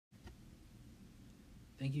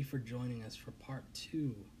Thank you for joining us for part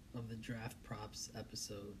 2 of the Draft Props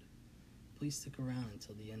episode. Please stick around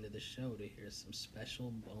until the end of the show to hear some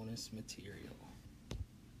special bonus material.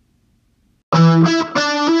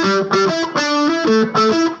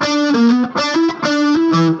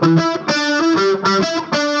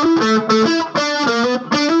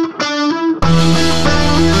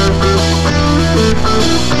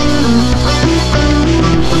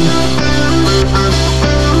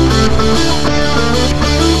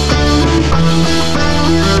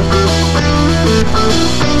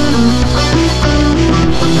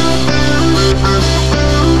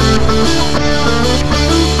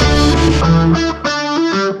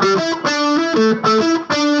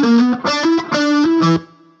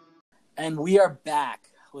 And we are back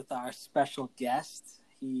with our special guest.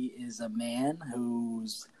 He is a man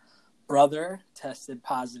whose brother tested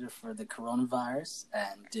positive for the coronavirus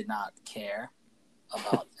and did not care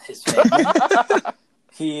about his family.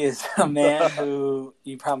 He is a man who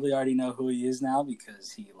you probably already know who he is now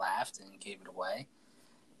because he laughed and gave it away.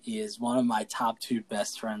 He is one of my top 2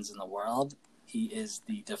 best friends in the world. He is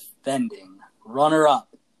the defending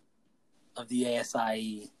runner-up of the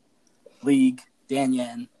ASIE League. Dan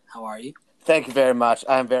Yen, how are you? Thank you very much.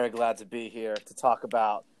 I'm very glad to be here to talk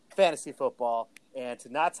about fantasy football and to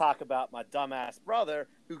not talk about my dumbass brother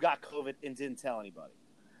who got COVID and didn't tell anybody.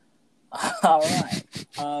 All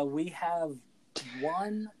right. We have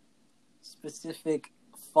one specific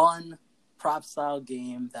fun prop-style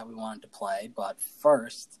game that we wanted to play, but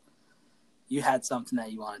first, you had something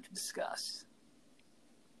that you wanted to discuss.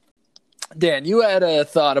 Dan, you had a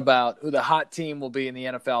thought about who the hot team will be in the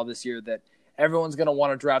NFL this year that everyone's going to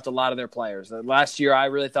want to draft a lot of their players. Last year, I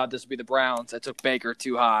really thought this would be the Browns. I took Baker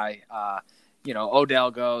too high.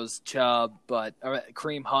 Odell goes, Chubb, but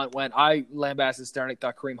Kareem Hunt went. I lambasted Sternick,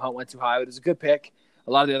 thought Kareem Hunt went too high. It was a good pick.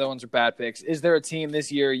 A lot of the other ones are bad picks. Is there a team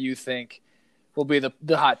this year you think will be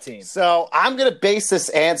the hot team? So I'm going to base this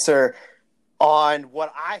answer on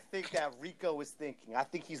what I think that Rico is thinking. I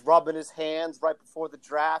think he's rubbing his hands right before the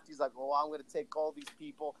draft. He's like, well, I'm going to take all these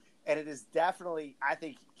people. And it is definitely, I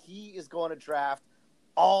think he is going to draft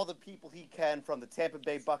all the people he can from the Tampa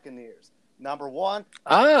Bay Buccaneers. Number one,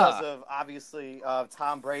 because of, obviously,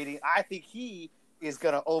 Tom Brady. I think he is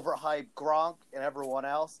going to overhype Gronk and everyone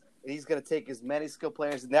else, and he's going to take as many skill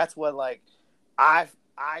players. And that's what, I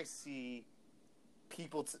see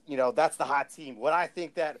people, that's the hot team. What I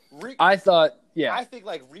think that I think,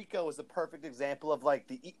 Rico is the perfect example of,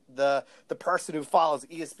 the person who follows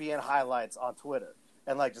ESPN highlights on Twitter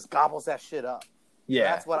and, just gobbles that shit up. Yeah, so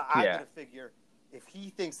that's what I'm going to figure. If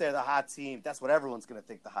he thinks they're the hot team, that's what everyone's going to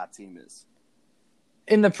think the hot team is.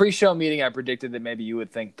 In the pre-show meeting, I predicted that maybe you would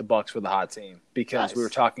think the Bucs were the hot team because we were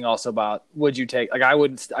talking also about would you take – I'm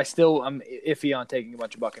iffy on taking a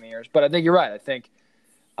bunch of Buccaneers, but I think you're right. I think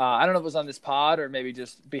I don't know if it was on this pod or maybe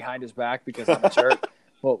just behind his back because I'm a jerk.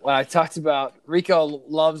 Well, when I talked about Rico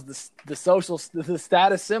loves the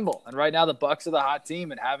status symbol, and right now the Bucs are the hot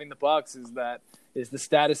team, and having the Bucs is the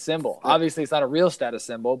status symbol. Obviously, it's not a real status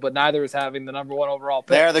symbol, but neither is having the number 1 overall pick.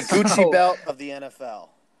 They're the Gucci belt of the NFL.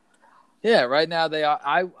 Yeah, right now they are.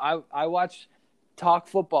 I watch talk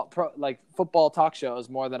football, football talk shows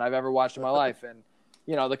more than I've ever watched in my life. And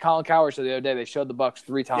the Colin Cowherd show the other day, they showed the Bucs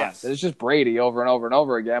 3 times. Yes. It's just Brady over and over and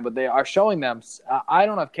over again, but they are showing them. I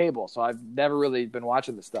don't have cable, so I've never really been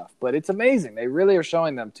watching this stuff. But it's amazing. They really are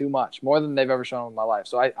showing them too much, more than they've ever shown in my life.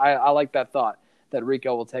 So I like that thought that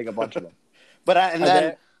Rico will take a bunch of them.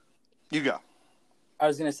 But you go. I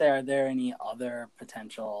was going to say, are there any other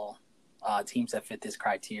potential teams that fit this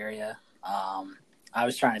criteria? I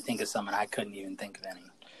was trying to think of some, and I couldn't even think of any.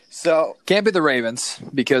 So can't be the Ravens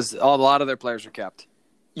because a lot of their players are kept.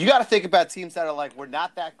 You got to think about teams that are we're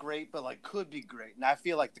not that great, but could be great. And I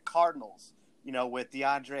feel like the Cardinals, with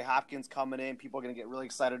DeAndre Hopkins coming in, people are going to get really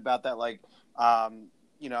excited about that.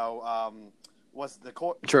 What's the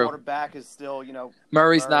quarterback is still,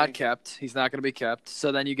 Murray's not kept. He's not going to be kept.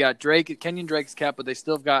 So then you got Drake. Kenyon Drake's kept, but they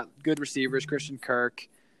still have got good receivers. Christian Kirk,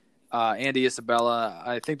 Andy Isabella.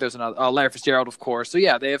 I think there's another. Larry Fitzgerald, of course. So,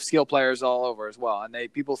 yeah, they have skill players all over as well. And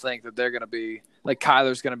people think that they're going to be –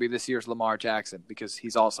 Kyler's going to be this year's Lamar Jackson because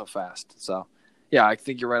he's also fast. So, yeah, I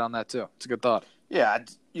think you're right on that too. It's a good thought. Yeah,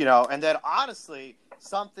 and then honestly,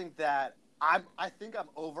 something that I think I'm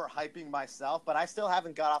overhyping myself, but I still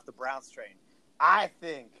haven't got off the Browns train. I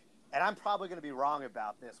think, and I'm probably going to be wrong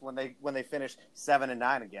about this when they finish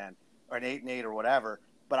 7-9 again, or an 8-8 or whatever.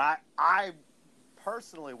 But I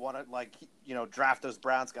personally want to draft those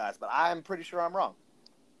Browns guys, but I'm pretty sure I'm wrong.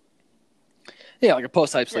 Yeah, like a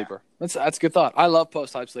post-hype sleeper. That's a good thought. I love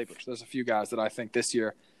post-hype sleepers. There's a few guys that I think last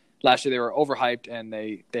year they were overhyped and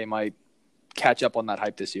they might catch up on that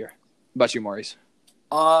hype this year. How about you, Maurice?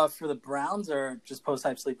 For the Browns or just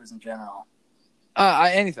post-hype sleepers in general?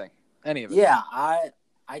 Anything. Any of it. Yeah, I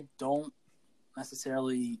don't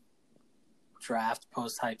necessarily draft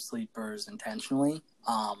post-hype sleepers intentionally.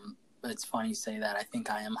 But it's funny you say that. I think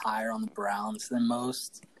I am higher on the Browns than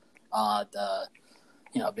most.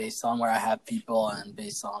 Based on where I have people and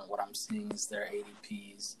based on what I'm seeing is their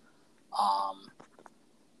ADPs.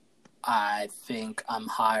 I think I'm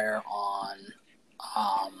higher on.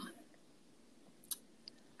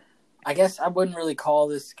 I guess I wouldn't really call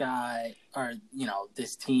this guy or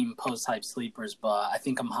this team post-hype sleepers, but I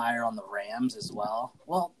think I'm higher on the Rams as well.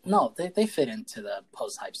 Well, no, they fit into the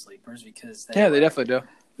post-hype sleepers because they definitely do.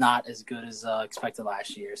 Not as good as expected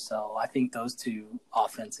last year. So I think those two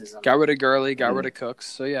offenses. Got rid of Gurley, got rid of Cooks.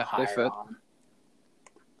 So, yeah, they fit. On.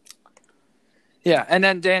 Yeah, and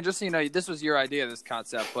then, Dan, just so you know, this was your idea, this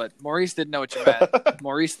concept, but Maurice didn't know what you meant.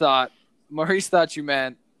 Maurice thought you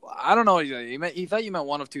meant, I don't know what he meant. He thought you meant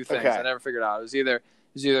one of two things. Okay. I never figured out. It was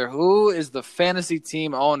either who is the fantasy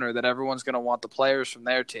team owner that everyone's going to want the players from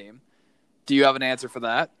their team. Do you have an answer for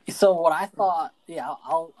that? So what I thought,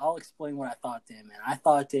 I'll explain what I thought Dan meant. I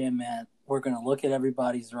thought Dan meant we're going to look at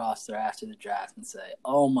everybody's roster after the draft and say,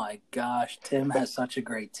 oh my gosh, Tim has such a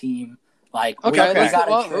great team. Like, we got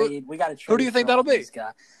to trade. We got to trade. Who do you think that'll be?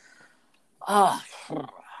 I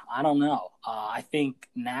don't know. I think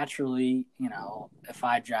naturally, if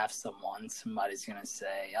I draft someone, somebody's going to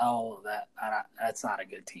say, oh, that's not a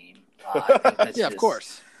good team. I think that's of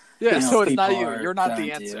course. Yeah, so it's not you. You're not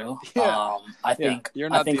the answer. Yeah. I think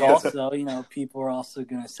also, people are also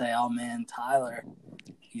going to say, oh, man, Tyler,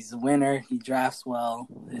 he's a winner. He drafts well.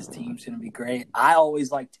 His team's going to be great. I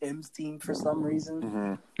always like Tim's team for some reason.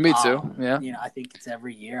 Mm-hmm. Me too, yeah. I think it's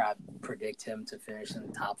every year I predict him to finish in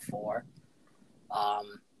the top 4.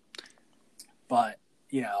 But,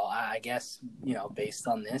 I guess, based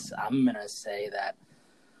on this, I'm going to say that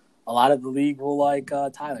a lot of the league will like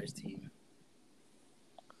Tyler's team.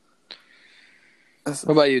 What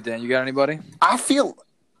about you, Dan? You got anybody? I feel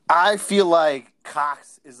like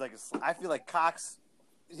Cox is like I feel like Cox.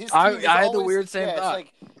 I had the weird same thought.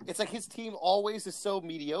 It's like his team always is so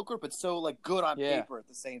mediocre, but so like good on paper at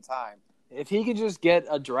the same time. If he can just get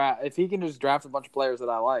a draft, if he can just draft a bunch of players that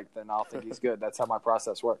I like, then I'll think he's good. That's how my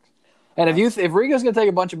process works. And if Rico's gonna take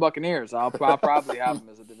a bunch of Buccaneers, I'll probably have him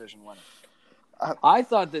as a division winner. I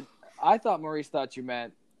thought Maurice thought you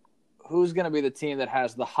meant, who's going to be the team that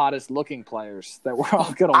has the hottest looking players that we're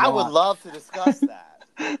all going to want? I would love to discuss that.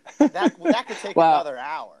 that could take another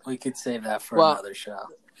hour. We could save that for another show.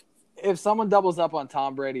 If someone doubles up on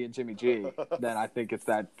Tom Brady and Jimmy G, then I think it's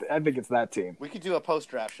that team. We could do a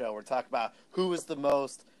post-draft show where we talk about who is the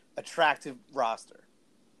most attractive roster.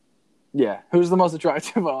 Yeah, who's the most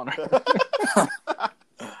attractive owner?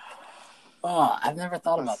 I've never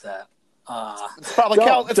thought about that. It's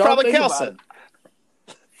probably Kelson.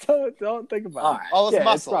 Don't think about it. All his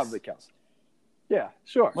muscles. It's probably Kelson. Yeah,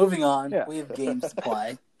 sure. Moving on. Yeah. We have games to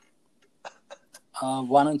play.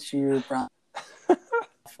 Why don't you, Brian,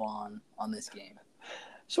 on this game?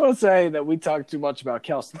 Just want to say that we talk too much about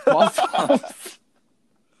Kelson. I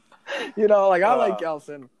like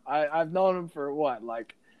Kelson. I've known him for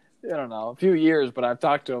a few years, but I've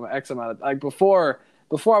talked to him X amount of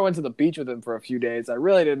before I went to the beach with him for a few days. I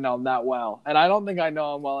really didn't know him that well, and I don't think I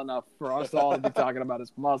know him well enough for us all to be talking about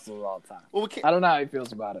his muscles all the time. Well, I don't know how he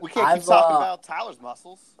feels about it. We can't keep talking about Tyler's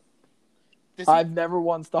muscles. I've never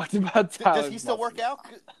once talked about Tyler's Does he still work out?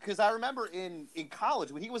 Because I remember in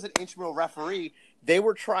college when he was an intramural referee, they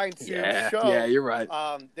were trying to show. Yeah, you're right.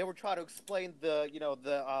 They were trying to explain the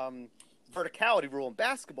verticality rule in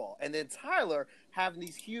basketball, and then Tyler, having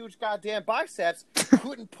these huge goddamn biceps,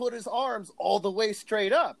 couldn't put his arms all the way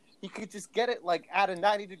straight up. He could just get it at a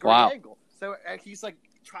 90-degree angle. So he's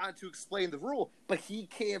trying to explain the rule, but he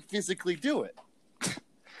can't physically do it.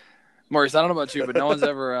 Maurice, I don't know about you, but no one's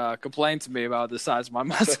ever complained to me about the size of my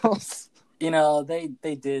muscles.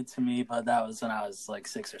 They did to me, but that was when I was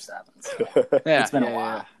 6 or 7. So it's been a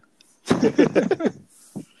while.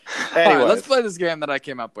 All right, let's play this game that I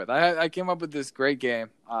came up with. I came up with this great game.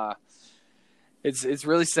 It's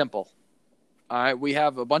really simple. All right, we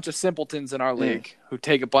have a bunch of simpletons in our league who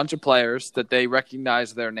take a bunch of players that they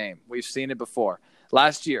recognize their name. We've seen it before.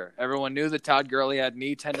 Last year, everyone knew that Todd Gurley had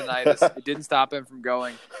knee tendonitis. It didn't stop him from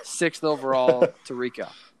going 6th overall to Rico.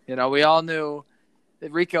 We all knew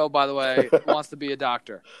that Rico, by the way, wants to be a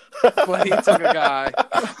doctor. But he took a guy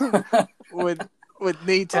with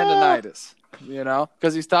knee tendonitis,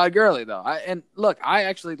 because he's Todd Gurley, though. I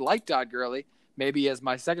actually like Todd Gurley, maybe as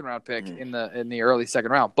my second-round pick in the early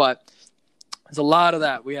second round. But There's a lot of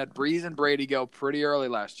that. We had Breeze and Brady go pretty early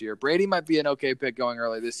last year. Brady might be an okay pick going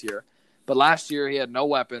early this year. But last year he had no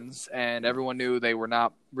weapons, and everyone knew they were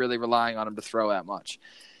not really relying on him to throw that much.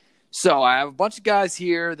 So I have a bunch of guys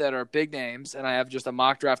here that are big names, and I have just a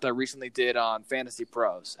mock draft I recently did on Fantasy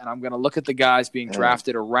Pros. And I'm going to look at the guys being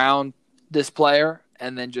drafted around this player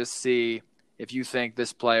and then just see if you think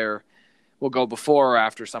this player will go before or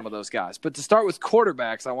after some of those guys. But to start with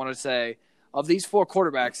quarterbacks, I want to say, of these 4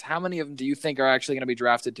 quarterbacks, how many of them do you think are actually going to be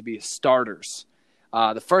drafted to be starters?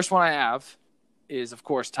 The first one I have is, of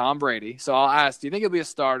course, Tom Brady. So I'll ask, do you think he'll be a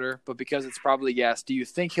starter? But because it's probably yes, do you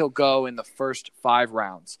think he'll go in the first 5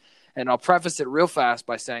 rounds? And I'll preface it real fast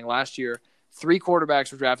by saying last year, 3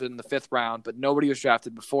 quarterbacks were drafted in the 5th round, but nobody was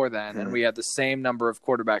drafted before then, and we had the same number of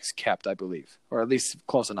quarterbacks kept, I believe, or at least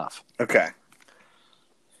close enough. Okay.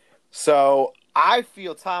 So I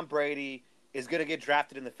feel Tom Brady is going to get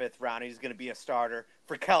drafted in the 5th round. He's going to be a starter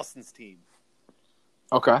for Kelson's team.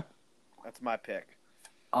 Okay. That's my pick.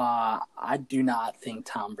 I do not think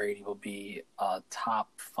Tom Brady will be a top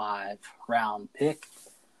 5 round pick.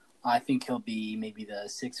 I think he'll be maybe the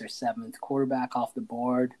 6th or 7th quarterback off the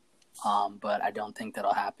board, but I don't think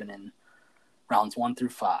that'll happen in rounds 1 through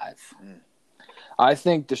 5. I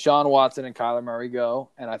think Deshaun Watson and Kyler Murray go,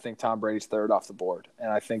 and I think Tom Brady's 3rd off the board.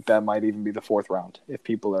 And I think that might even be the 4th round if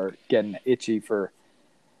people are getting itchy for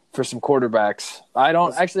some quarterbacks. I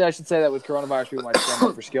should say that with coronavirus, people might stand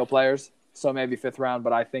up for skill players. So maybe 5th round,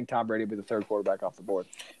 but I think Tom Brady will be the 3rd quarterback off the board.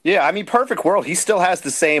 Yeah, I mean, perfect world. He still has the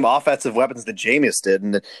same offensive weapons that Jameis did,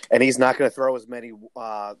 and he's not going to throw as many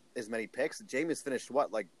picks. Jameis finished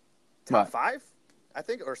top 5, I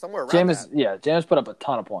think, or somewhere around that. Yeah, Jameis put up a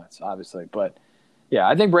ton of points, obviously, but yeah,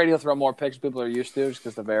 I think Brady will throw more picks people are used to just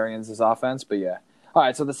because the variance is offense. But yeah, all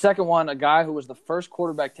right. So the second one, a guy who was the first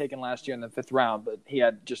quarterback taken last year in the 5th round, but he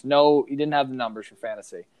didn't have the numbers for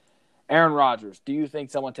fantasy. Aaron Rodgers, do you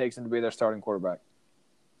think someone takes him to be their starting quarterback?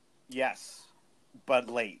 Yes, but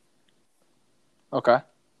late. Okay.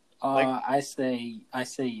 I say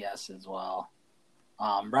yes as well.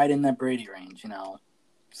 Right in that Brady range,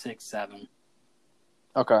 6, 7.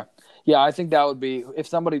 Okay. Yeah, I think that would be – if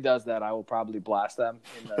somebody does that, I will probably blast them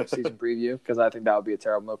in the season preview because I think that would be a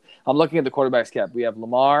terrible move. I'm looking at the quarterbacks kept. We have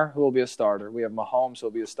Lamar, who will be a starter. We have Mahomes, who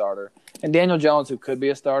will be a starter. And Daniel Jones, who could be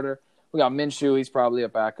a starter. We got Minshew. He's probably a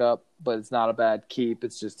backup, but it's not a bad keep.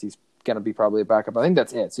 It's just he's going to be probably a backup. I think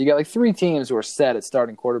that's it. So you got 3 teams who are set at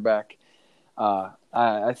starting quarterback.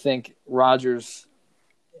 I think Rodgers –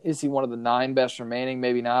 is he one of the 9 best remaining?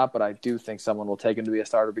 Maybe not, but I do think someone will take him to be a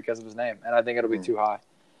starter because of his name, and I think it'll be too high.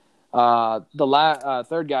 The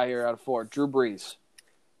third guy here out of 4, Drew Brees.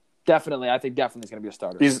 I think definitely is going to be a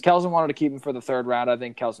starter. Kelson wanted to keep him for the 3rd round. I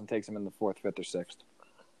think Kelson takes him in the 4th, 5th, or 6th.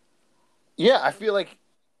 Yeah, I feel like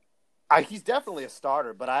he's definitely a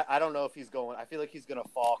starter, but I don't know if he's going. I feel like he's going to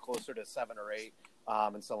fall closer to 7 or 8,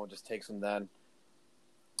 and someone just takes him then.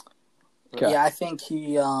 Okay. Yeah, I think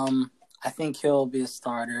he'll be a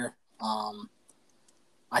starter.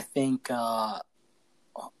 I think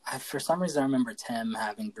for some reason I remember Tim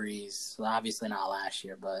having Breeze. Obviously not last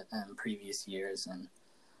year, but in previous years. And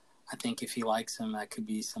I think if he likes him, that could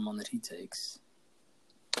be someone that he takes.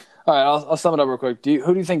 All right, I'll sum it up real quick.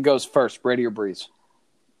 Who do you think goes first, Brady or Breeze?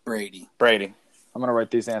 Brady. I'm going to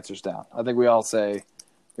write these answers down. I think we all say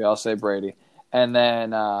Brady. And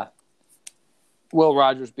then will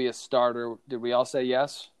Rodgers be a starter? Did we all say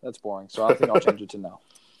yes? That's boring. So I think I'll change it to no.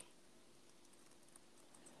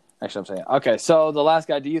 Actually, I'm saying okay. So the last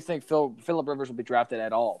guy, do you think Phillip Rivers will be drafted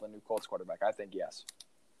at all, the new Colts quarterback? I think yes.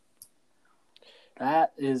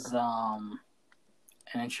 That is an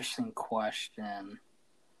interesting question.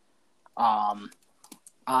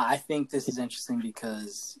 I think this is interesting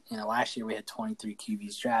because last year we had 23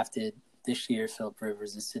 QBs drafted. This year, Phillip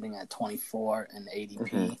Rivers is sitting at 24 in the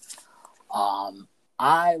ADP. Mm-hmm.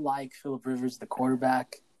 I like Phillip Rivers, the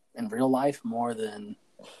quarterback, in real life more than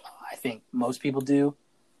I think most people do.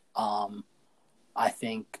 I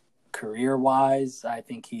think career-wise, I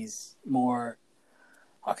think he's more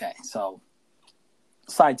 – okay, so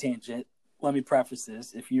side tangent. Let me preface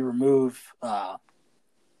this. If you remove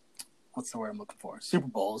what's the word I'm looking for? Super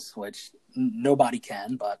Bowls, which nobody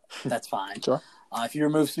can, but that's fine. Sure. If you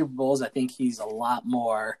remove Super Bowls, I think he's a lot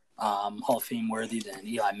more Hall of Fame worthy than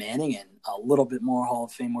Eli Manning and a little bit more Hall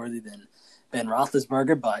of Fame worthy than Ben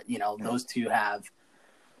Roethlisberger. But, those two have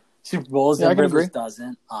Super Bowls and Rivers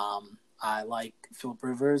doesn't. I like Phillip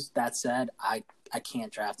Rivers. That said, I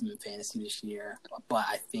can't draft him in fantasy this year, but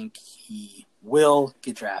I think he will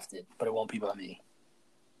get drafted, but it won't be by me.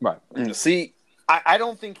 Right. See, I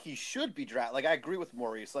don't think he should be drafted. I agree with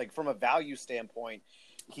Maurice. From a value standpoint,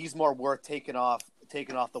 he's more worth taking off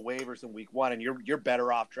the waivers in week 1, and you're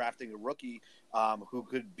better off drafting a rookie who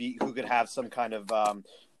could have some kind of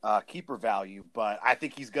keeper value. But I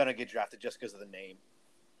think he's gonna get drafted just because of the name.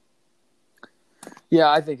 Yeah,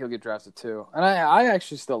 I think he'll get drafted too, and I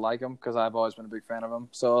actually still like him because I've always been a big fan of him.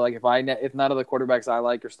 So like if none of the quarterbacks I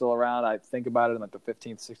like are still around, I think about it in like the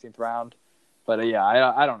 15th, 16th round. But yeah,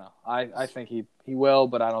 I don't know. I think he will,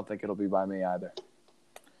 but I don't think it'll be by me either.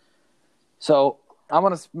 So I'm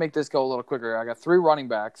gonna make this go a little quicker. I got 3 running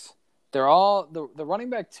backs. They're all the running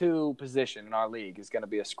back 2 position in our league is going to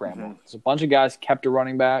be a scramble. Mm-hmm. There's a bunch of guys kept a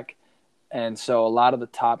running back. And so a lot of the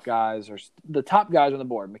top guys on the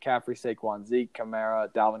board: McCaffrey, Saquon, Zeke, Kamara,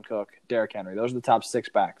 Dalvin Cook, Derrick Henry. Those are the top 6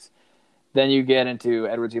 backs. Then you get into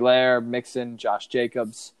Edwards-Helaire, Mixon, Josh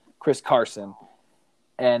Jacobs, Chris Carson.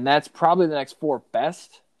 And that's probably the next 4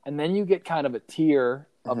 best. And then you get kind of a tier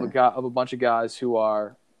of a bunch of guys who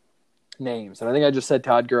are names. And I think I just said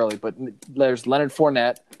Todd Gurley, but there's Leonard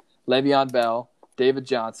Fournette, Le'Veon Bell, David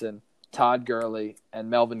Johnson, Todd Gurley, and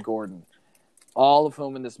Melvin Gordon. All of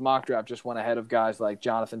whom in this mock draft just went ahead of guys like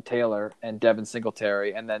Jonathan Taylor and Devin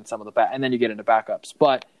Singletary, and then and then you get into backups.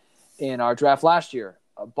 But in our draft last year,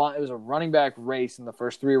 it was a running back race in the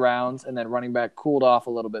first 3 rounds, and then running back cooled off a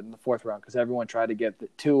little bit in the 4th round because everyone tried to get the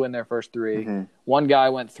 2 in their first 3. Mm-hmm. 1 guy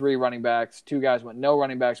went 3 running backs, 2 guys went no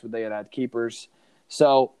running backs, but they had keepers.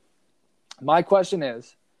 So my question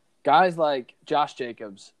is, guys like Josh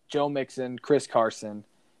Jacobs, Joe Mixon, Chris Carson,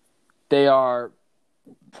 they are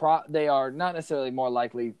not necessarily more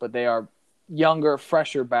likely, but they are younger,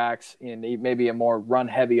 fresher backs in maybe a more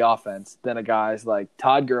run-heavy offense than a guys like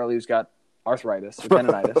Todd Gurley, who's got arthritis or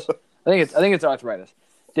tendonitis. I think it's arthritis.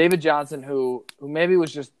 David Johnson, who maybe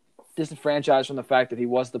was just disenfranchised from the fact that he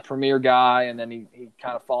was the premier guy, and then he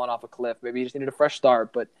kind of fallen off a cliff. Maybe he just needed a fresh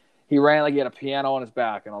start, but he ran like he had a piano on his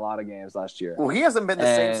back in a lot of games last year. Well, he hasn't been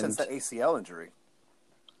the same since that ACL injury.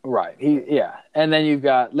 Right. And then you've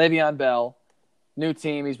got Le'Veon Bell. New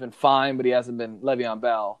team, he's been fine, but he hasn't been Le'Veon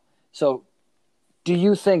Bell. So do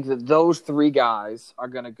you think that those 3 guys are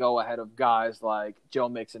going to go ahead of guys like Joe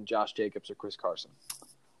Mixon, Josh Jacobs, or Chris Carson?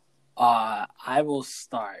 I will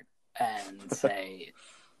start and say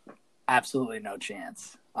absolutely no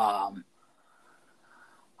chance. I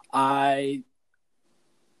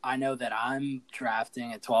know that I'm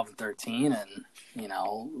drafting at 12 and 13, and,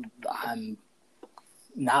 I'm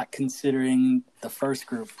not considering the first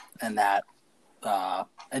group and that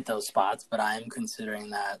at those spots, but I am considering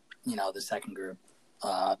that, the second group,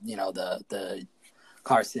 the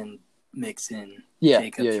Carson, Mixon,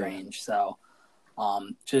 Jacobs range. So,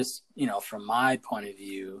 just, from my point of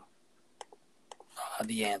view,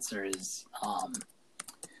 the answer is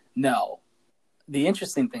no. The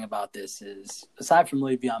interesting thing about this is, aside from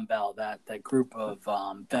Le'Veon Bell, that group of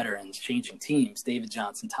veterans changing teams, David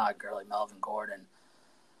Johnson, Todd Gurley, Melvin Gordon,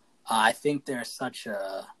 I think there's such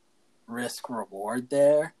a risk reward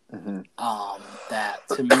there that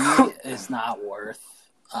to me is not worth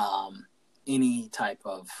any type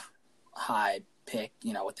of high pick,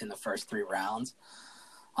 within the first 3 rounds.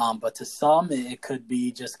 But to some, it could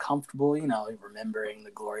be just comfortable, remembering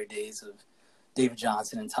the glory days of David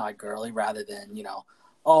Johnson and Todd Gurley rather than,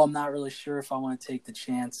 I'm not really sure if I want to take the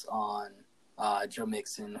chance on Joe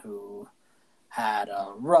Mixon, who had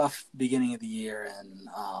a rough beginning of the year and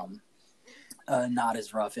not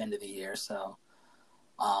as rough end of the year. So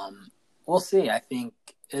we'll see. I think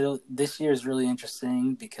this year is really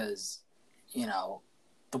interesting because,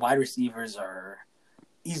 the wide receivers are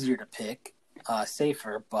easier to pick,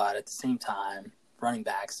 safer, but at the same time, running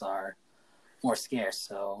backs are more scarce.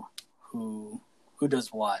 So who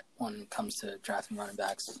does what when it comes to drafting running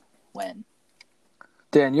backs when?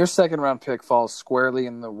 Dan, your second round pick falls squarely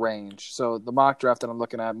in the range. So the mock draft that I'm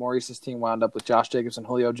looking at, Maurice's team wound up with Josh Jacobs and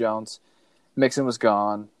Julio Jones. Mixon was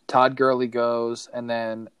gone. Todd Gurley goes, and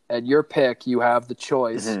then at your pick, you have the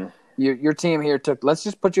choice. Mm-hmm. Your team here took. Let's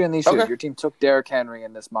just put you in these shoes. Your team took Derrick Henry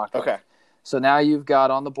in this mock draft. Okay. So now you've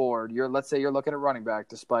got on the board. Let's say you're looking at running back.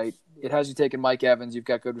 Despite it has you taking Mike Evans, you've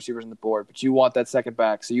got good receivers on the board, but you want that second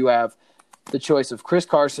back. So you have the choice of Chris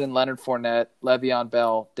Carson, Leonard Fournette, Le'Veon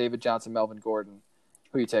Bell, David Johnson, Melvin Gordon.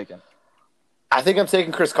 Who are you taking? I think I'm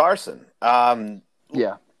taking Chris Carson.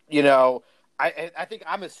 Yeah. I think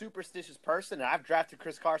I'm a superstitious person, and I've drafted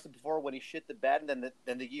Chris Carson before when he shit the bed, and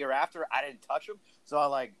then the year after, I didn't touch him. So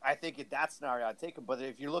I think in that scenario, I'd take him. But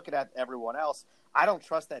if you're looking at everyone else, I don't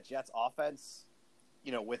trust that Jets offense,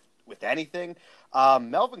 with anything.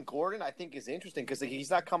 Melvin Gordon, I think, is interesting because he's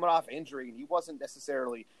not coming off injury, and he wasn't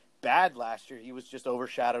necessarily bad last year. He was just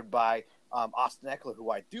overshadowed by Austin Eckler,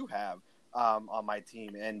 who I do have on my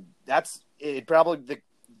team, and that's it. Probably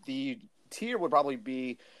the tier would probably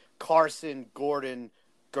be Carson, Gordon,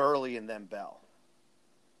 Gurley, and then Bell.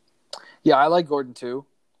 Yeah, I like Gordon too,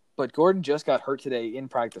 but Gordon just got hurt today in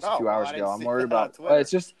practice a few hours ago. I'm worried about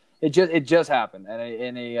it just happened,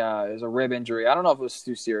 and it was a rib injury. I don't know if it was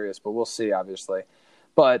too serious, but we'll see, obviously.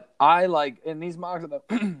 But I like in these mocks.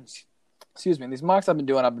 Excuse me, in these mocks I've been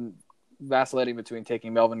doing, I've been vacillating between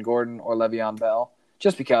taking Melvin Gordon or Le'Veon Bell,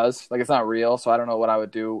 just because it's not real, so I don't know what I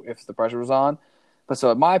would do if the pressure was on. But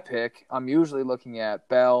so at my pick, I'm usually looking at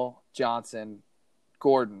Bell, Johnson,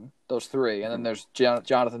 Gordon, those three, and then there's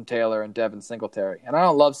Jonathan Taylor and Devin Singletary. And I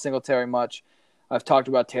don't love Singletary much. I've talked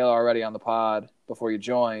about Taylor already on the pod before you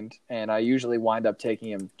joined, and I usually wind up taking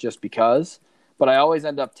him just because. But I always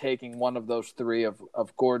end up taking one of those three of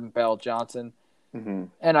Gordon, Bell, Johnson. Mm-hmm.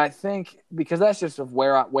 And I think because that's just of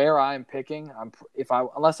where I'm picking.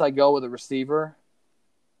 Unless I go with a receiver,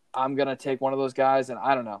 I'm gonna take one of those guys. And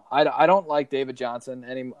I don't know. I don't like David Johnson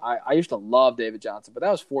anymore. I used to love David Johnson, but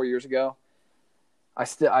that was 4 years ago.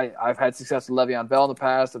 I've had success with Le'Veon Bell in the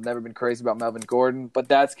past. I've never been crazy about Melvin Gordon, but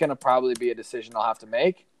that's gonna probably be a decision I'll have to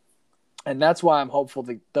make. And that's why I'm hopeful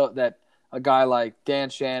that a guy like Dan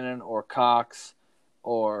Shannon or Cox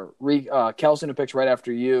or Kelson, who picks right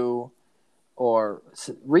after you, or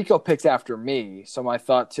Rico picks after me. So my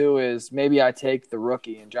thought, too, is maybe I take the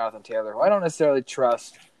rookie and Jonathan Taylor, who I don't necessarily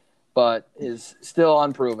trust but is still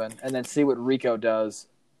unproven, and then see what Rico does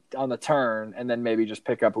on the turn, and then maybe just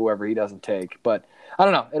pick up whoever he doesn't take. But I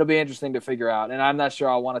don't know. It'll be interesting to figure out. And I'm not sure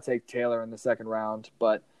I'll want to take Taylor in the second round.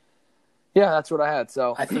 But, yeah, that's what I had.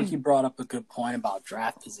 So I think you brought up a good point about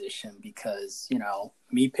draft position because,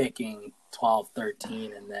 me picking 12,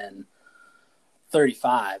 13, and then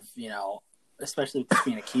 35, especially with this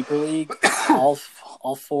being a keeper league,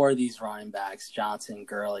 all four of these running backs, Johnson,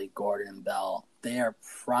 Gurley, Gordon, and Bell, they are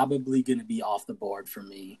probably going to be off the board for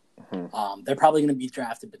me. Mm-hmm. They're probably going to be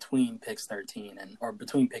drafted between picks 13 or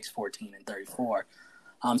between picks 14 and 34.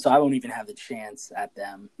 So I won't even have the chance at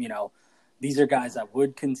them. These are guys I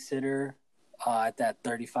would consider at that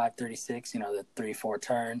 35, 36, the 3-4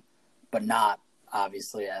 turn, but not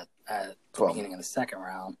obviously at the beginning of the second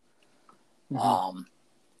round. Mm-hmm.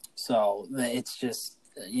 So it's just,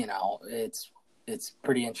 it's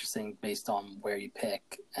pretty interesting based on where you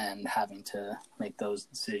pick and having to make those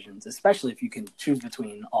decisions, especially if you can choose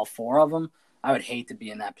between all four of them. I would hate to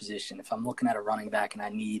be in that position. If I'm looking at a running back and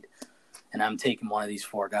I'm taking one of these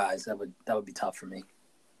four guys, that would be tough for me.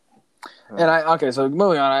 And so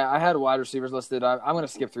moving on, I had wide receivers listed. I'm going to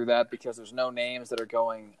skip through that because there's no names that are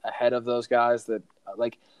going ahead of those guys that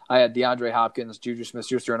I had DeAndre Hopkins, Juju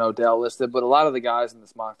Smith-Schuster, and Odell listed, but a lot of the guys in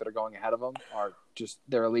this mock that are going ahead of them are just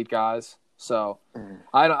they're elite guys. So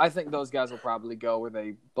I think those guys will probably go where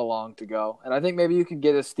they belong to go, and I think maybe you could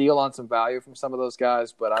get a steal on some value from some of those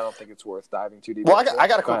guys, but I don't think it's worth diving too deep. Well, I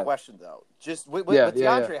got a quick question though. Just with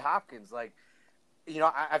DeAndre Hopkins,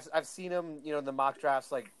 I've seen him, in the mock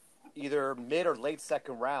drafts, either mid or late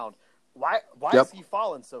second round. Why is he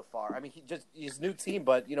fallen so far? I mean, he's new team,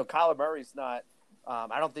 but Kyler Murray's not.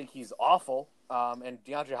 I don't think he's awful, and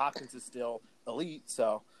DeAndre Hopkins is still elite.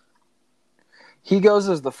 So he goes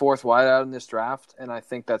as the fourth wideout in this draft, and I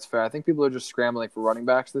think that's fair. I think people are just scrambling for running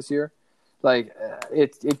backs this year.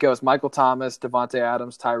 It goes Michael Thomas, Devontae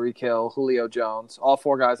Adams, Tyreek Hill, Julio Jones, all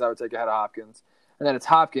four guys I would take ahead of Hopkins, and then it's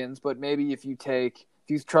Hopkins. But maybe if you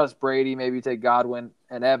trust Brady, maybe you take Godwin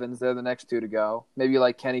and Evans. They're the next two to go. Maybe you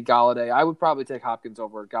like Kenny Galladay. I would probably take Hopkins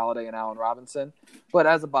over Galladay and Allen Robinson. But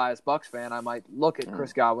as a biased Bucs fan, I might look at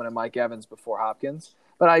Chris Godwin and Mike Evans before Hopkins.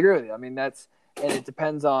 But I agree with you. I mean, and it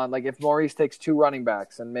depends on if Maurice takes two running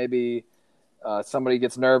backs and maybe somebody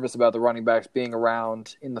gets nervous about the running backs being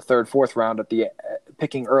around in the third, fourth round at the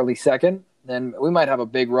picking early second, then we might have a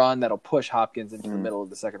big run that'll push Hopkins into the middle of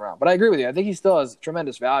the second round. But I agree with you. I think he still has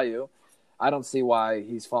tremendous value. I don't see why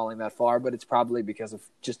he's falling that far, but it's probably because of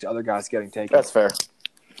just other guys getting taken. That's fair.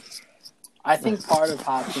 I think part of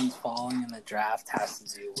Hopkins falling in the draft has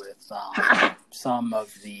to do with some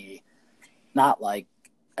of the, not like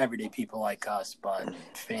everyday people like us, but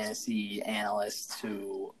fantasy analysts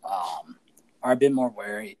who are a bit more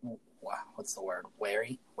wary. What's the word?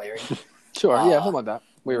 Wary? Sure, yeah, something like that.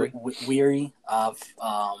 Weary of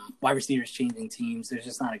wide receivers changing teams. There's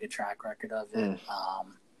just not a good track record of it.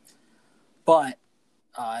 But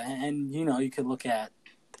you could look at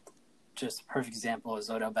just a perfect example is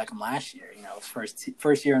Odell Beckham last year.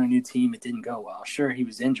 First year on a new team, it didn't go well. Sure, he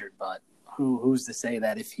was injured, but who's to say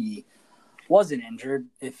that if he wasn't injured,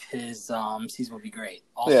 if his season would be great?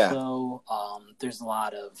 Also, there's a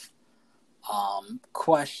lot of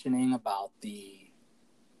questioning about the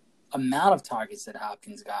amount of targets that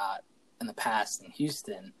Hopkins got in the past in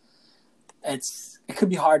Houston. it could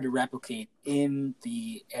be hard to replicate in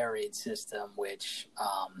the air raid system, which,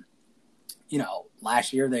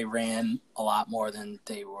 last year they ran a lot more than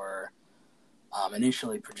they were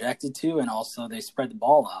initially projected to, and also they spread the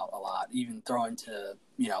ball out a lot, even throwing to,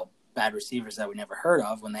 bad receivers that we never heard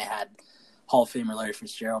of when they had Hall of Famer Larry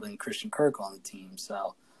Fitzgerald and Christian Kirk on the team.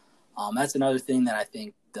 So that's another thing that I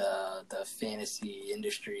think the fantasy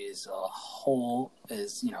industry as a whole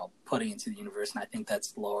is, putting into the universe, and I think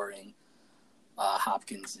that's lowering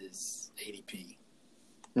Hopkins' ADP.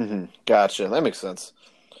 Mm-hmm. Gotcha. That makes sense.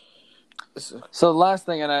 So the last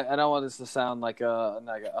thing, and I don't want this to sound like a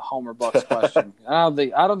Homer Bucks question. I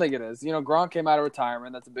don't think it is. Gronk came out of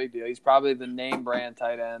retirement. That's a big deal. He's probably the name brand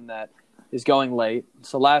tight end that is going late.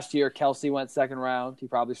 So last year, Kelsey went second round. He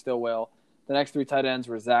probably still will. The next 3 tight ends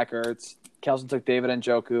were Zach Ertz. Kelson took David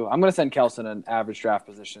Njoku. I'm going to send Kelson an average draft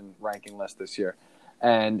position ranking list this year.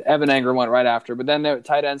 And Evan Engram went right after. But then the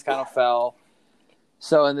tight ends kind of fell.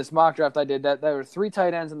 So in this mock draft I did, there were 3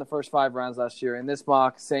 tight ends in the first 5 rounds last year. In this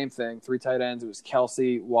mock, same thing, 3 tight ends. It was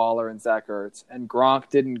Kelsey, Waller, and Zach Ertz. And Gronk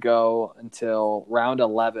didn't go until round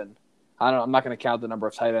 11. I'm not going to count the number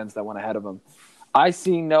of tight ends that went ahead of him. I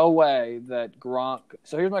see no way that Gronk –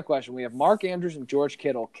 so here's my question. We have Mark Andrews and George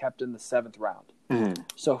Kittle kept in the 7th round. Mm-hmm.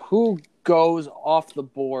 So who goes off the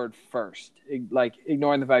board first? Like,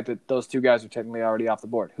 ignoring the fact that those 2 guys are technically already off the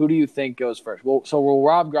board. Who do you think goes first? Well, so will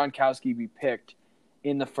Rob Gronkowski be picked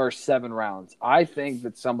in the first 7 rounds? I think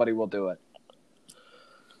that somebody will do it.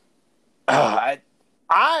 I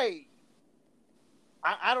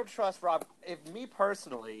don't trust Rob. If me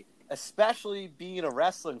personally, especially being a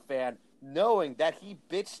wrestling fan, knowing that he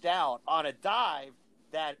bitched out on a dive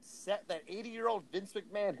that 80-year-old Vince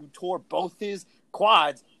McMahon, who tore both his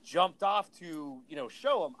quads, jumped off to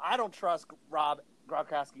show him. I don't trust Rob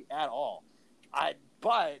Gronkowski at all.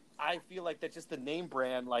 But I feel like that's just the name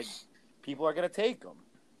brand. Like, people are going to take him.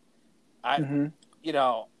 I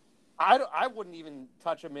wouldn't even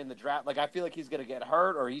touch him in the draft. Like, I feel like he's going to get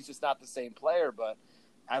hurt or he's just not the same player. But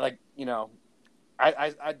I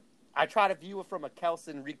try to view it from a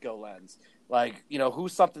Kelson Rico lens. Like,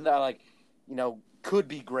 who's something that could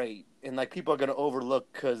be great and like people are going to overlook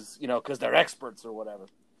because they're experts or whatever,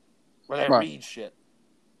 or they read shit.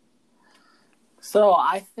 So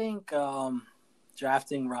I think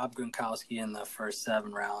drafting Rob Gronkowski in the first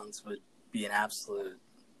 7 rounds would be an absolute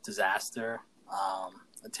disaster.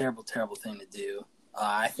 A terrible, terrible thing to do.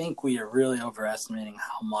 I think we are really overestimating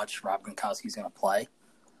how much Rob Gronkowski is going to play.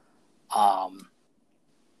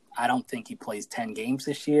 I don't think he plays 10 games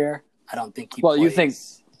this year. I don't think he plays... you think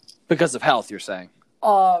because of health, you're saying?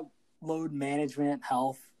 Load management,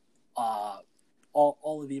 health, all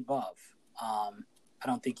of the above. I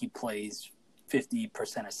don't think he plays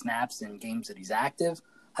 50% of snaps in games that he's active.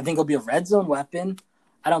 I think he'll be a red zone weapon.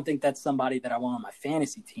 I don't think that's somebody that I want on my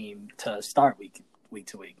fantasy team to start week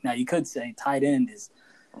to week. Now, you could say tight end is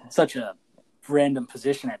such a random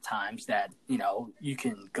position at times that, you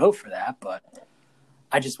can go for that, but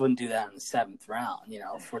I just wouldn't do that in the 7th round.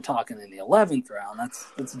 If we're talking in the 11th round,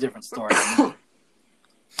 that's a different story.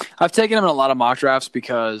 I've taken him in a lot of mock drafts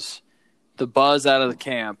because the buzz out of the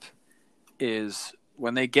camp is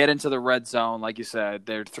when they get into the red zone, like you said,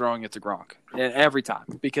 they're throwing it to Gronk every time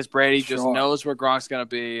because Brady just knows where Gronk's going to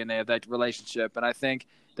be and they have that relationship. And I think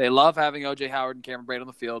they love having O.J. Howard and Cameron Brate on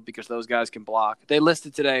the field because those guys can block. They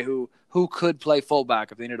listed today who could play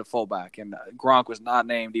fullback if they needed a fullback, and Gronk was not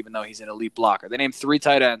named even though he's an elite blocker. They named 3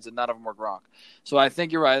 tight ends, and none of them were Gronk. So I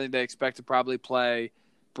think you're right. I think they expect to probably play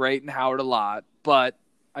Brate and Howard a lot, but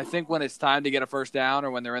I think when it's time to get a first down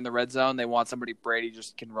or when they're in the red zone, they want somebody Brady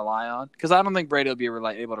just can rely on. Because I don't think Brady will be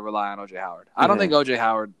able to rely on O.J. Howard. I don't think O.J.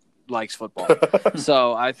 Howard likes football.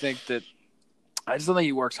 So I think that I just don't think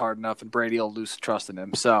he works hard enough, and Brady will lose trust in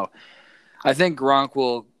him. So I think Gronk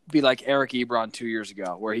will be like Eric Ebron 2 years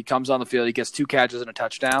ago, where he comes on the field, he gets 2 catches and a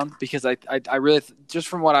touchdown. Because I really, just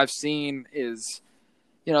from what I've seen is,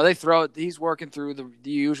 they throw it. He's working through the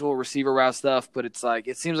usual receiver route stuff, but it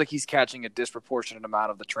seems like he's catching a disproportionate amount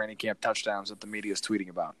of the training camp touchdowns that the media is tweeting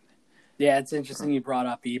about. Yeah, it's interesting you brought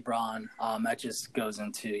up Ebron. That just goes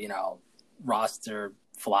into, roster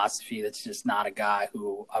philosophy. That's just not a guy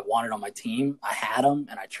who I wanted on my team. I had him,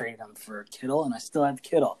 and I traded him for Kittle, and I still have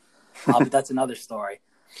Kittle. But that's another story.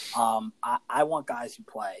 I want guys who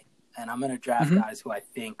play, and I'm going to draft guys who I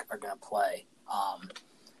think are going to play.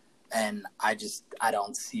 And I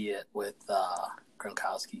don't see it with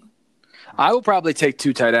Gronkowski. I will probably take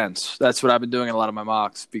 2 tight ends. That's what I've been doing in a lot of my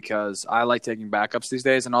mocks because I like taking backups these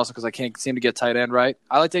days, and also because I can't seem to get tight end right.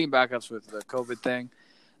 I like taking backups with the COVID thing.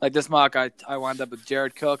 Like this mock, I wound up with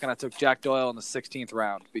Jared Cook, and I took Jack Doyle in the 16th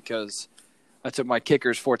round because I took my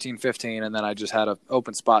kickers 14, 15, and then I just had an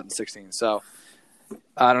open spot in 16. So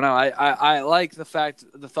I don't know. I like the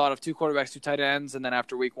thought of 2 quarterbacks, 2 tight ends, and then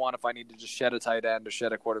after week 1, if I need to just shed a tight end or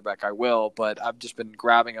shed a quarterback, I will. But I've just been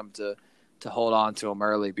grabbing them to hold on to them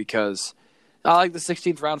early because I like the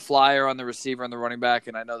 16th round flyer on the receiver and the running back,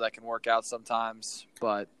 and I know that can work out sometimes.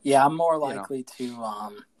 But yeah, I'm more likely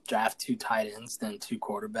to draft 2 tight ends than 2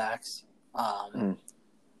 quarterbacks.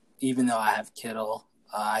 Even though I have Kittle,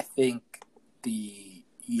 I think the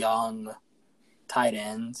young tight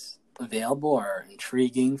ends available are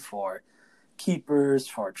intriguing for keepers,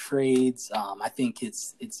 for trades. I think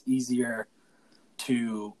it's easier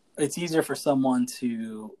for someone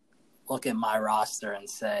to look at my roster and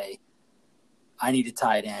say, I need a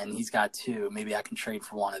tight end. He's got 2. Maybe I can trade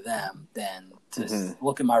for one of them. Than to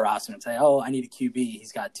look at my roster and say, oh, I need a QB.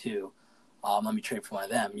 He's got 2. Let me trade for one of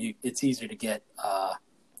them. It's easier to get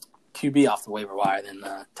QB off the waiver wire than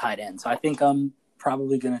the tight end. So I think I'm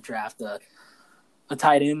probably going to draft a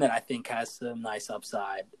tight end that I think has some nice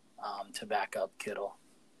upside to back up Kittle.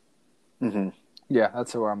 Yeah,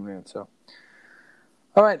 that's where I'm going. So,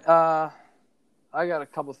 all right. I got a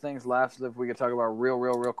couple things left if we could talk about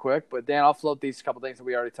real quick. But Dan, I'll float these couple things that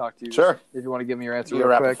we already talked to you. Sure. If you want to give me your answer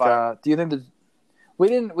real quick. Do you think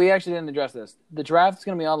we actually didn't address this. The draft's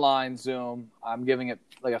going to be online, Zoom. I'm giving it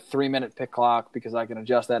like a 3-minute pick clock because I can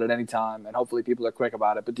adjust that at any time, and hopefully people are quick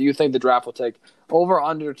about it. But do you think the draft will take over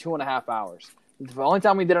under 2.5 hours? The only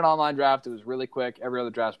time we did an online draft, it was really quick. Every other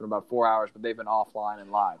draft's been about 4 hours, but they've been offline and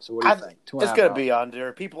live. So what do you think? It's going to be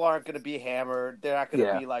under. People aren't going to be hammered. They're not going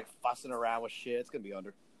to be like fussing around with shit. It's going to be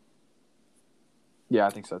under. Yeah, I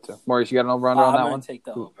think so too. Maurice, you got an over-under on that one? I'm going to take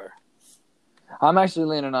the over. I'm actually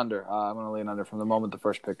leaning under. I'm going to lean under from the moment the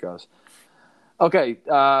first pick goes. Okay,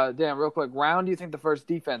 Dan, real quick. Round do you think the first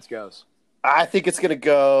defense goes? I think it's going to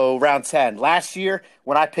go round 10. Last year,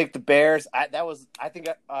 when I picked the Bears,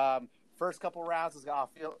 first couple rounds I was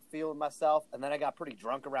feeling myself, and then I got pretty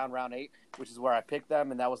drunk around round 8, which is where I picked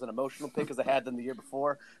them, and that was an emotional pick because I had them the year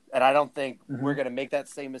before, and I don't think we're going to make that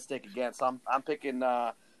same mistake again. So I'm picking.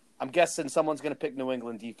 I'm guessing someone's going to pick New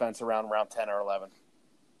England defense around round 10 or 11.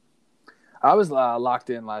 I was locked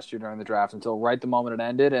in last year during the draft until right the moment it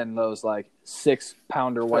ended, and those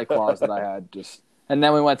 6-pounder White Claws that I had just. And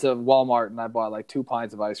then we went to Walmart and I bought 2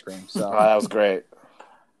 pints of ice cream. So that was great.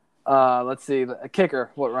 Let's see, a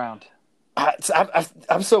kicker. What round?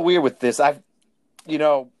 I'm so weird with this. I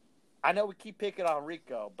know we keep picking on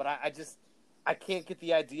Rico, but I can't get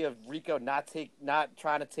the idea of Rico not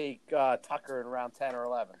trying to take Tucker in round 10 or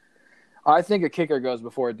 11. I think a kicker goes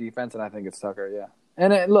before a defense, and I think it's Tucker. Yeah.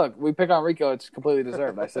 And look, we pick on Rico; it's completely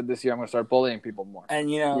deserved. I said this year I'm going to start bullying people more. And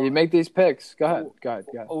you make these picks. Go ahead.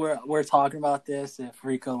 We're talking about this. If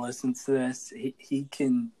Rico listens to this,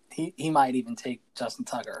 he might even take Justin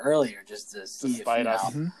Tucker earlier just to see if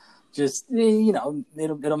us. Just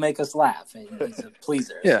it'll make us laugh. He's a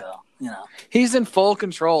pleaser. Yeah. So, he's in full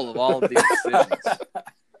control of all of these decisions.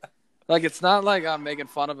 It's not like I'm making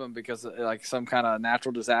fun of him because some kind of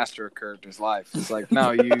natural disaster occurred in his life. It's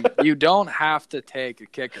no, you don't have to take a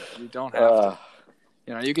kicker. You don't have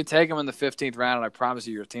to. You could take him in the 15th round, and I promise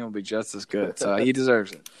you your team will be just as good. So he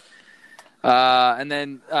deserves it. And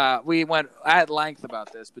then we went at length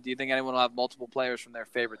about this, but do you think anyone will have multiple players from their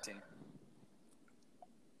favorite team?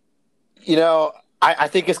 I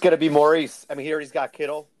think it's going to be Maurice. I mean, he already's got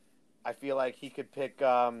Kittle. I feel like he could pick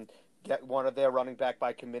get one of their running back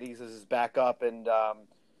by committees as his backup, and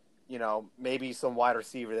maybe some wide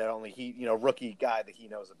receiver that only he, rookie guy that he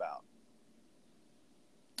knows about.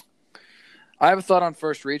 I have a thought on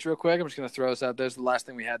first reach real quick. I'm just going to throw this out there. It's the last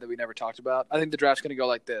thing we had that we never talked about. I think the draft's going to go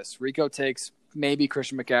like this. Rico takes maybe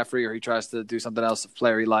Christian McCaffrey, or he tries to do something else, a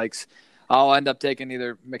player he likes. I'll end up taking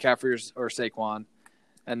either McCaffrey or Saquon.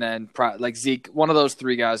 And then Zeke, one of those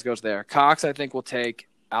 3 guys goes there. Cox, I think, will take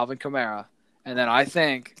Alvin Kamara. And then I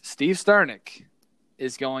think Steve Sternick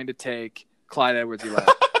is going to take Clyde Edwards-Helaire.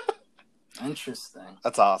 Interesting.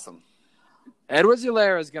 That's awesome.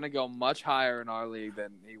 Edwards-Helaire is going to go much higher in our league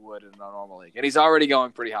than he would in a normal league. And he's already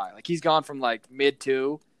going pretty high. He's gone from mid-2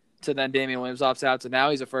 to then Damian Williams opts out. So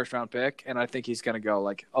now he's a first-round pick. And I think he's going to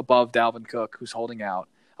go above Dalvin Cook, who's holding out,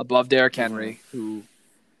 above Derrick Henry, who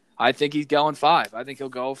I think he's going 5. I think he'll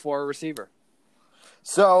go for a receiver.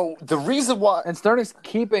 So the reason why, and Sternick's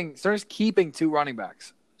keeping 2 running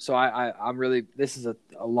backs. So I'm really, this is a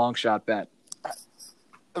long shot bet.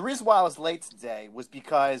 The reason why I was late today was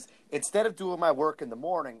because instead of doing my work in the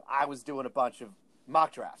morning, I was doing a bunch of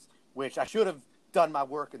mock drafts, which I should have done my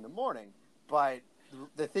work in the morning. But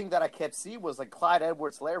the thing that I kept seeing was Clyde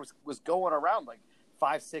Edwards-Helaire was going around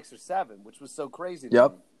 5, 6, or 7, which was so crazy.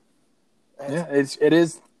 Yep. Yeah, it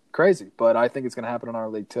is. crazy. But I think it's going to happen in our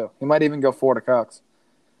league too. He might even go 4 to Cox.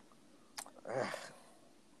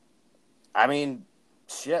 I mean,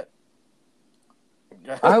 shit.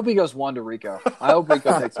 I hope he goes 1 to Rico. I hope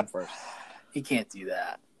Rico takes him first. He can't do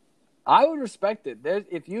that. I would respect it.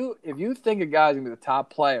 If you think a guy's going to be the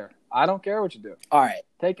top player, I don't care what you do. All right.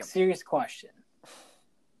 Take him. Serious question.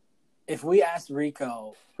 If we asked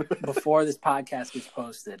Rico before this podcast gets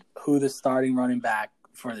posted who the starting running back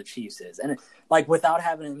for the Chiefs is, and like without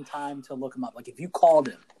having time to look him up, like if you called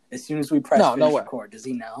him as soon as we press finish record, does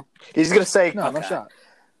he know? He's going to say no shot.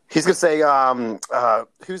 He's going to say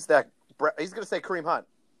who's that? He's going to say Kareem Hunt.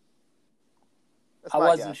 I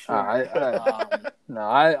wasn't sure.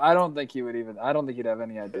 I don't think he would even. I don't think he'd have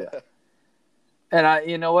any idea. And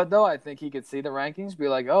you know what though? I think he could see the rankings, be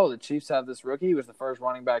like, "Oh, the Chiefs have this rookie. He was the first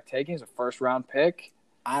running back taken. He's a first round pick.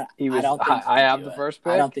 I have the first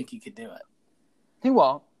pick. I don't think he could do it. He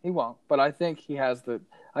won't. But I think he has the.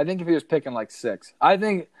 I think if he was picking like 6, I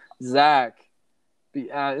think Zach.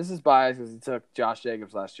 This is biased because he took Josh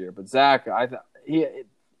Jacobs last year, but Zach,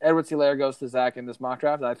 Edwards-Helaire goes to Zach in this mock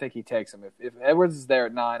draft. I think he takes him. If Edwards is there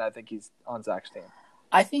at 9, I think he's on Zach's team.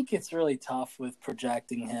 I think it's really tough with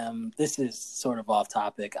projecting him. This is sort of off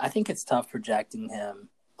topic. I think it's tough projecting him,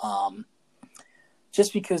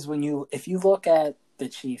 just because if you look at the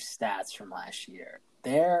Chiefs' stats from last year,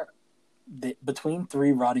 between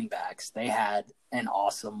 3 running backs, they had an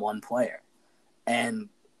awesome one player, and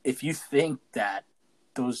if you think that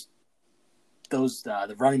the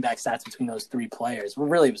running back stats between those 3 players, well,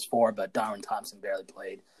 really it was 4, but Darwin Thompson barely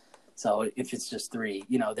played. So if it's just 3,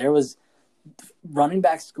 there was running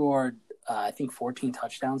back scored, I think 14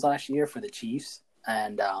 touchdowns last year for the Chiefs,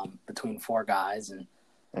 and between 4 guys, and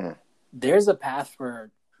there's a path for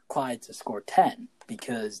Clyde to score 10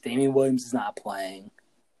 because Damian Williams is not playing,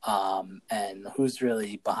 and who's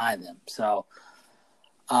really behind them. So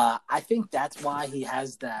I think that's why he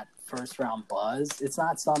has that first round buzz. It's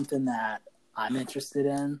not something that I'm interested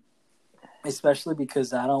in, especially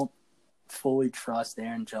because I don't fully trust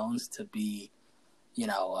Aaron Jones to be,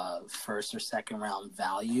 first or second round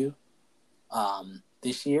value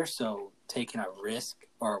this year. So taking a risk,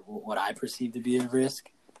 or what I perceive to be a risk,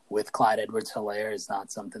 with Clyde Edwards-Helaire is not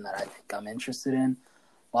something that I think I'm interested in.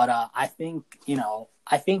 But I think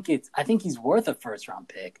he's worth a first round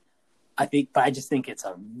pick. But I just think it's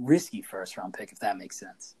a risky first round pick, if that makes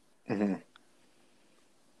sense. Mm-hmm.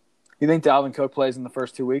 You think Dalvin Cook plays in the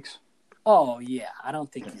first 2 weeks? Oh yeah, I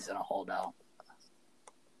don't think he's gonna hold out.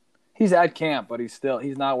 He's at camp, but he's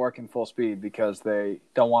not working full speed because they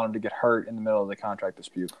don't want him to get hurt in the middle of the contract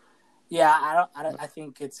dispute. Yeah, I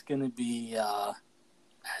think it's gonna be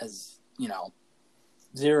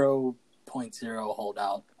 0.0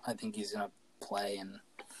 holdout. I think he's gonna play, and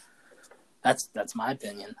that's my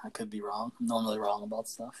opinion. I could be wrong. I'm normally wrong about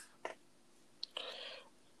stuff.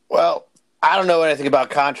 Well, I don't know anything about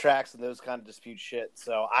contracts and those kind of dispute shit,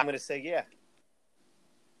 so I'm going to say yeah.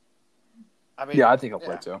 I think he'll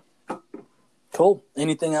play too. Cool.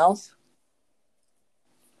 Anything else?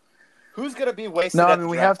 Who's going to be wasted? No, at the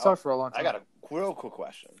we draft? have talked for a long time. I got a real cool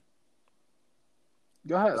question.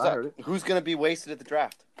 Go ahead. I heard it. Who's going to be wasted at the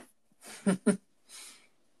draft?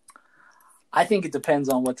 I think it depends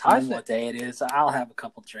on what time, what day it is. I'll have a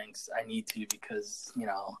couple drinks. I need to because,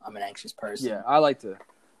 I'm an anxious person. Yeah, I like to.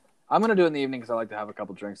 I'm going to do it in the evening because I like to have a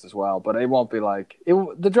couple drinks as well. But it won't be like –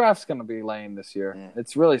 the draft's going to be lame this year. Yeah.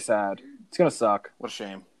 It's really sad. It's going to suck. What a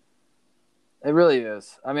shame. It really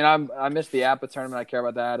is. I mean, I miss the APA tournament. I care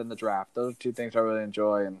about that and the draft. Those are 2 things I really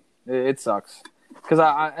enjoy, and it sucks. Because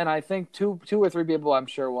I think two or three people I'm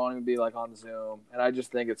sure won't even be like on Zoom, and I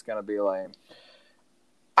just think it's going to be lame.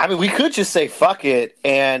 I mean, we could just say fuck it,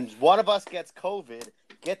 and one of us gets COVID,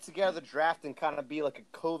 get together the draft, and kind of be like a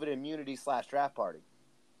COVID immunity / draft party.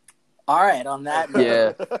 All right, on that note,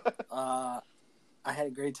 yeah. I had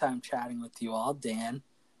a great time chatting with you all. Dan,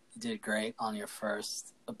 you did great on your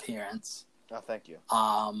first appearance. Oh, thank you.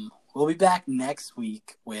 We'll be back next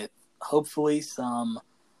week with hopefully some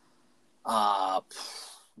I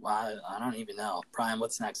don't even know. Brian,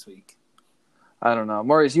 what's next week? I don't know.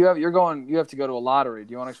 Maurice, you have to go to a lottery.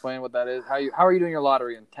 Do you want to explain what that is? How are you doing your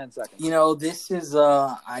lottery in 10 seconds? This is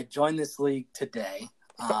I joined this league today.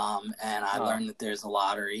 And I learned that there's a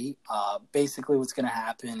lottery. Basically what's going to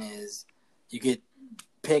happen is you get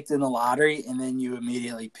picked in the lottery and then you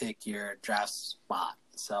immediately pick your draft spot.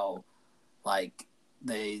 So like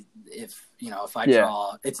if I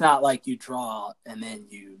draw, it's not like you draw and then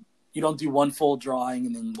you don't do one full drawing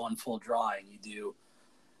and then one full drawing. You do,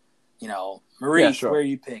 Maurice, where are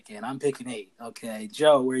you picking? I'm picking 8. Okay.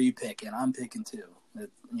 Joe, where are you picking? I'm picking 2.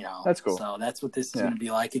 That's cool. So that's what this is going to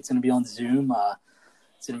be like. It's going to be on Zoom.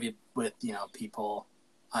 It's gonna be with people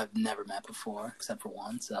I've never met before, except for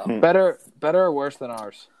one. So better or worse than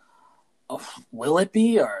ours? oh, will it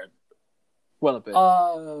be or Will it be?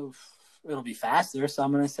 It'll be faster. So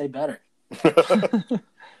I'm gonna say better.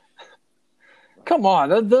 Come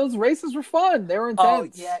on, those races were fun. They were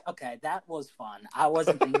intense. Oh yeah, okay, that was fun. I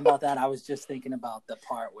wasn't thinking about that. I was just thinking about the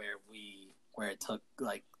part where it took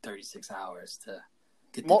like 36 hours to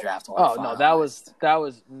get the draft order. Oh no, that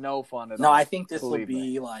was no fun at all. No, I think this will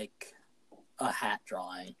be like a hat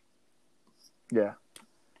drawing. Yeah.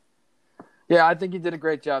 Yeah, I think you did a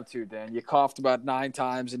great job too, Dan. You coughed about 9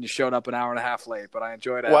 times and you showed up an hour and a half late, but I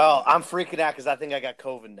enjoyed it. Well, I'm freaking out because I think I got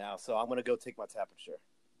COVID now, so I'm going to go take my temperature.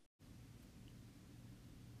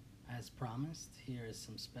 As promised, here is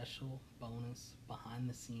some special bonus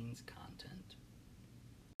behind-the-scenes content.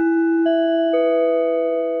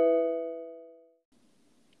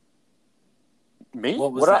 Me?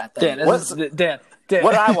 What was that? Dan, Dan,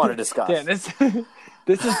 what I want to discuss. Dan,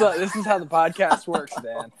 this is how the podcast works,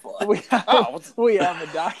 Dan. We have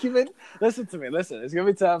a document. Listen to me. Listen, it's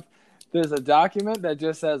gonna be tough. There's a document that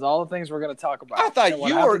just says all the things we're going to talk about. I thought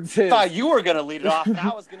you were going to lead it off, and I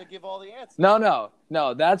was going to give all the answers.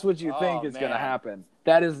 No. That's what you think is going to happen.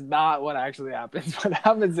 That is not what actually happens. What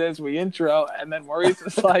happens is we intro, and then Maurice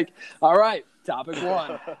is like, "All right, topic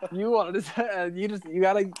 1. You wanted to, you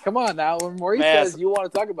got to come on now." When Maurice says you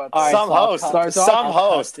want to talk about this, some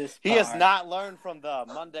host, he has not learned from the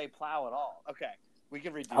Monday plow at all. Okay. We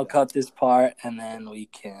can redo I'll cut this part, and then we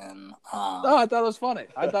can... No, I thought it was funny.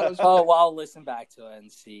 Oh, well, I'll listen back to it and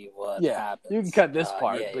see what happens. You can cut this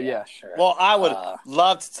part, but sure. Well, I would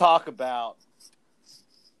love to talk about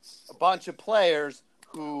a bunch of players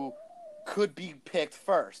who could be picked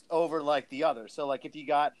first over, like, the others. So, like, if you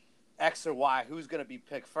got X or Y, who's going to be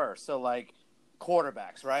picked first? So, like,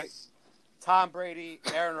 quarterbacks, right? Tom Brady,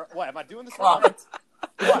 Aaron... What, am I doing this wrong?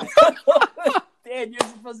 What? Dan, you're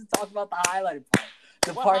supposed to talk about the highlighted part.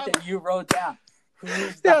 The part that you wrote down.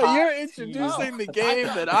 You're introducing the game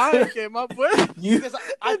that I came up with.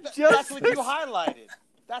 That's what you highlighted.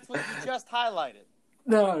 That's what you just highlighted.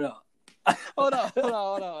 No. Hold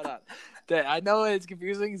on. Dan, I know it's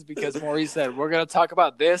confusing. It's because Maurice said we're going to talk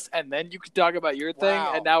about this, and then you can talk about your thing,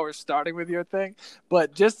 and now we're starting with your thing.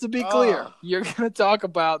 But just to be clear, you're going to talk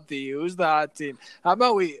about who's the hot team. How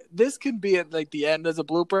about this can be at like the end as a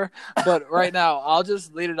blooper, but right now I'll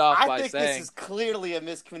just lead it off by saying. I think this is clearly a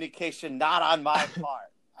miscommunication, not on my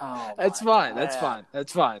part. That's fine. That's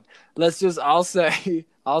fine.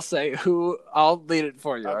 I'll say who, I'll lead it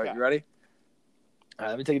for you. Okay. All right, you ready? All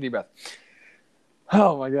right, let me take a deep breath.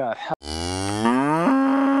 Oh my God.